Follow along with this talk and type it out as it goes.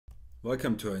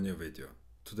Welcome to a new video.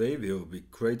 Today we will be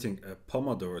creating a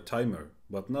Pomodoro timer,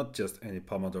 but not just any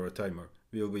Pomodoro timer.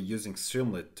 We will be using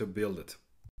Streamlit to build it.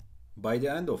 By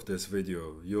the end of this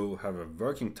video, you'll have a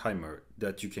working timer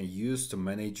that you can use to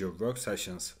manage your work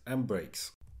sessions and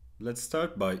breaks. Let's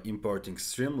start by importing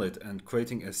Streamlit and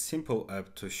creating a simple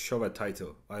app to show a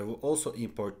title. I will also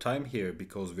import time here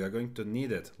because we are going to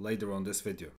need it later on this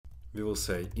video. We will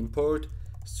say import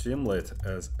Streamlit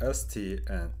as st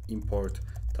and import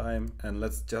time, and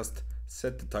let's just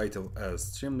set the title as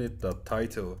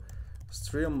streamlit.title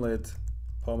Streamlit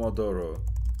Pomodoro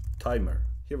timer.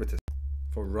 Here it is.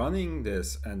 For running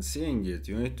this and seeing it,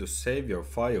 you need to save your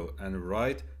file and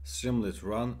write streamlit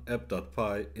run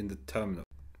app.py in the terminal.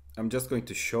 I'm just going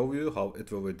to show you how it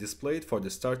will be displayed for the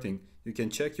starting. You can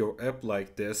check your app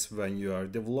like this when you are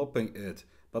developing it,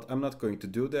 but I'm not going to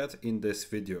do that in this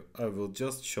video. I will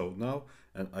just show now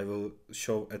and I will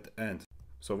show at the end.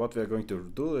 So what we are going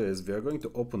to do is we are going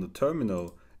to open the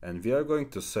terminal and we are going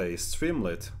to say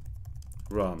streamlit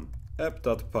run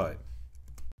app.py.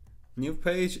 New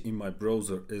page in my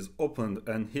browser is opened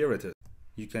and here it is.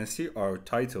 You can see our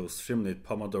title Streamlit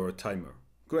Pomodoro timer.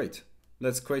 Great,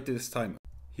 let's create this timer.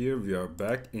 Here we are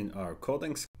back in our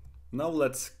coding. Now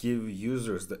let's give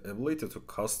users the ability to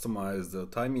customize the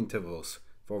time intervals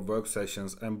for work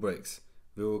sessions and breaks.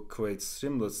 We will create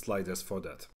Streamlit sliders for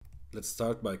that. Let's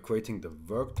start by creating the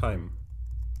work time.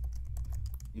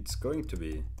 It's going to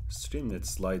be Streamlit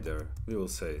slider. We will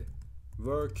say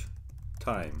work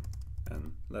time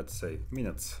and let's say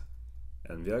minutes.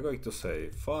 And we are going to say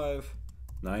 5,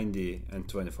 90 and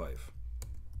 25.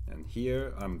 And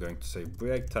here I'm going to say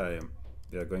break time.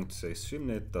 We are going to say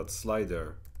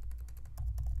streamlit.slider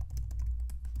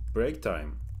break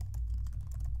time.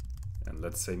 And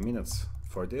let's say minutes.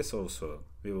 For this also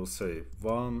we will say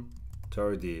 1,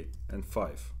 30 and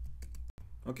 5.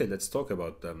 Okay, let's talk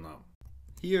about them now.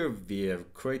 Here we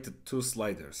have created two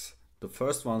sliders. The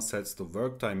first one sets the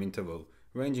work time interval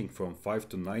ranging from 5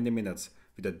 to 90 minutes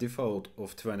with a default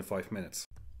of 25 minutes.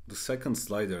 The second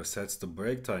slider sets the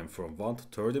break time from 1 to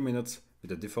 30 minutes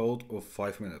with a default of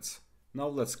 5 minutes. Now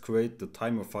let's create the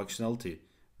timer functionality.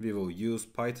 We will use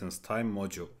Python's time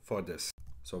module for this.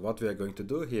 So what we are going to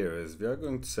do here is we are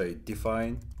going to say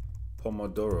define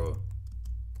Pomodoro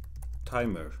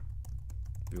timer.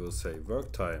 We will say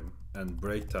work time and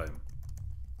break time.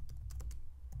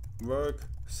 Work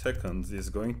seconds is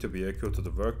going to be equal to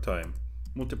the work time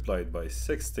multiplied by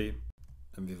 60,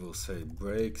 and we will say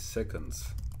break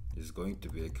seconds is going to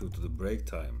be equal to the break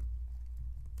time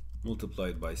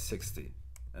multiplied by 60.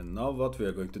 And now what we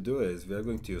are going to do is we are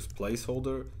going to use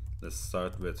placeholder. Let's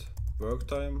start with work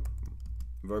time.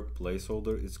 Work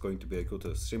placeholder is going to be equal to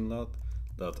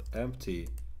streamlit.empty,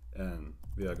 and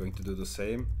we are going to do the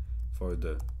same for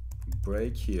the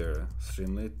break here,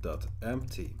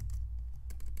 streamlit.empty.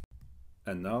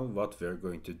 And now what we are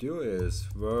going to do is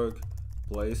work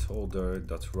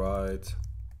placeholder.write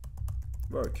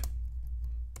work,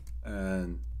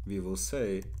 and we will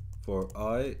say for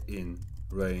I in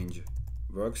range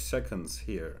work seconds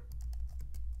here,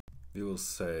 we will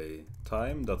say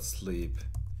time.sleep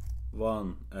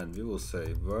 1, and we will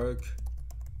say work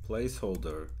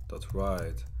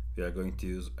placeholder.write. We are going to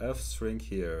use f string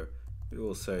here. We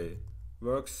will say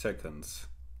work seconds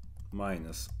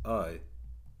minus I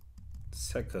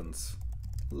seconds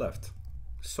left.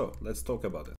 So let's talk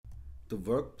about it. The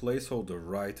work placeholder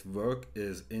write work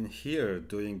is in here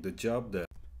doing the job that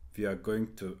we are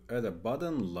going to add a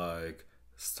button like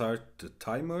start the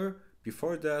timer.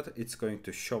 Before that it's going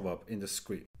to show up in the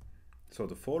screen. So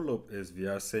the for loop is we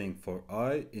are saying for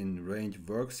I in range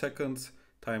work seconds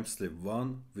time sleep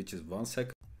 1, which is 1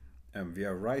 second, and we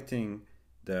are writing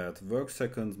that work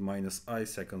seconds minus I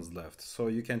seconds left. So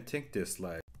you can think this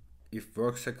like if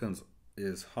work seconds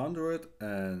is 100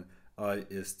 and I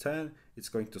is 10, it's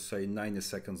going to say 90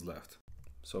 seconds left.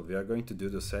 So we are going to do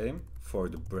the same for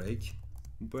the break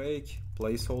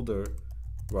placeholder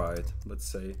write, let's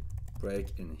say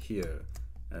break in here,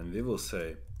 and we will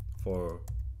say for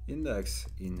index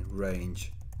in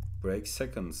range break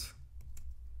seconds,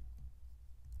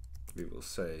 we will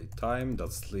say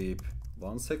time.sleep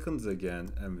 1 second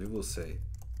again, and we will say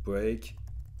break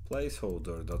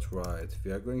placeholder.write.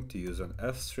 We are going to use an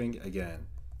f string again,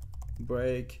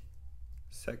 break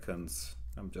seconds.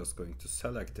 I'm just going to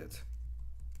select it.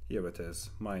 Here it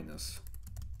is, minus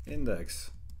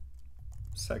index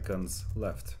seconds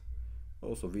left.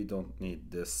 Also, we don't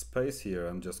need this space here.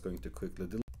 I'm just going to quickly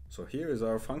delete. So here is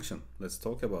our function. Let's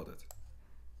talk about it.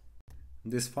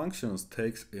 This function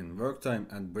takes in work time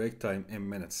and break time in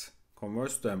minutes,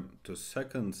 converts them to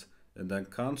seconds, and then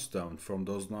counts down from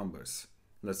those numbers.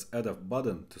 let's add a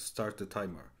button to start the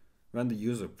timer. When the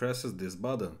user presses this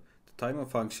button, the timer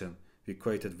function we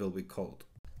created will be called.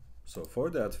 So for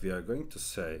that we are going to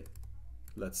say,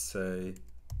 let's say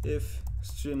if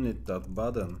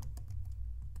streamlit.button,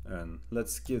 and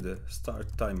let's give the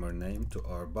start timer name to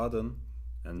our button,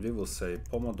 and we will say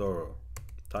Pomodoro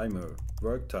timer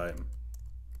work time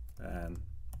and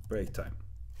break time.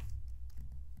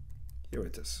 Here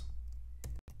it is.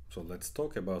 So let's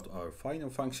talk about our final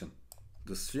function.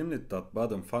 The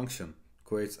streamlit.button function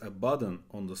creates a button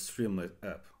on the Streamlit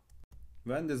app.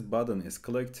 When this button is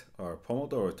clicked, our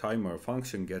Pomodoro timer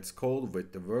function gets called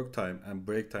with the work time and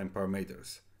break time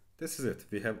parameters. This is it,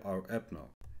 we have our app now.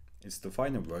 It's the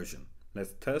final version.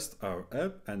 Let's test our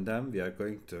app and then we are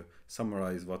going to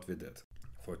summarize what we did.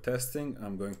 For testing,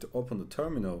 I'm going to open the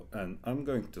terminal and I'm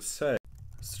going to say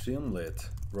streamlit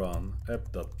run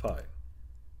app.py.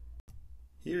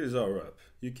 Here is our app.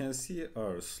 You can see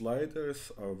our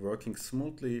sliders are working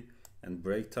smoothly and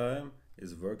break time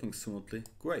is working smoothly.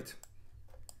 Great.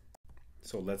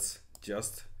 So let's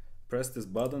just press this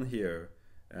button here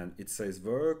and it says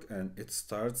work and it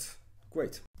starts.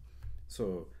 Great.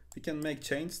 So we can make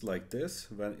changes like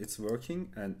this when it's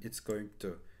working and it's going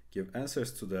to give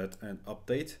answers to that and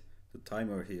update the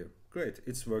timer here. Great,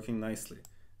 it's working nicely.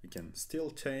 We can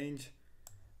still change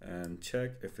and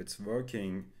check if it's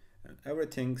working and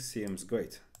everything seems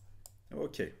great.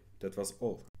 Okay, that was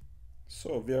all.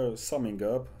 So we are summing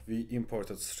up. We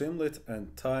imported Streamlit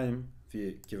and time.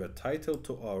 We give a title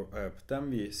to our app. Then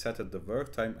we set the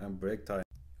work time and break time.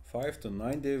 5 to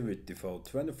 90 with default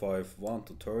 25, 1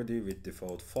 to 30 with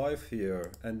default 5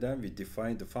 here. And then we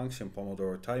define the function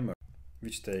Pomodoro timer,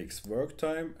 which takes work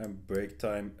time and break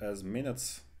time as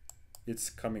minutes. It's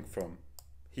coming from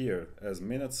here as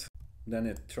minutes. Then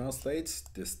it translates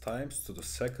these times to the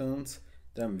seconds.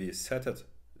 Then we set it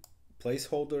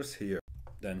placeholders here.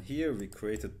 Then here we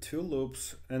created 2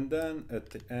 loops and then at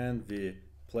the end we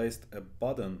placed a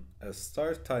button as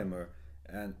start timer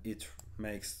and it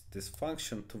makes this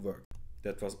function to work.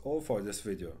 That was all for this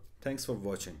video. Thanks for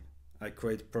watching. I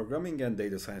create programming and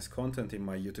data science content in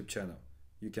my YouTube channel.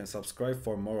 You can subscribe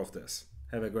for more of this.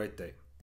 Have a great day.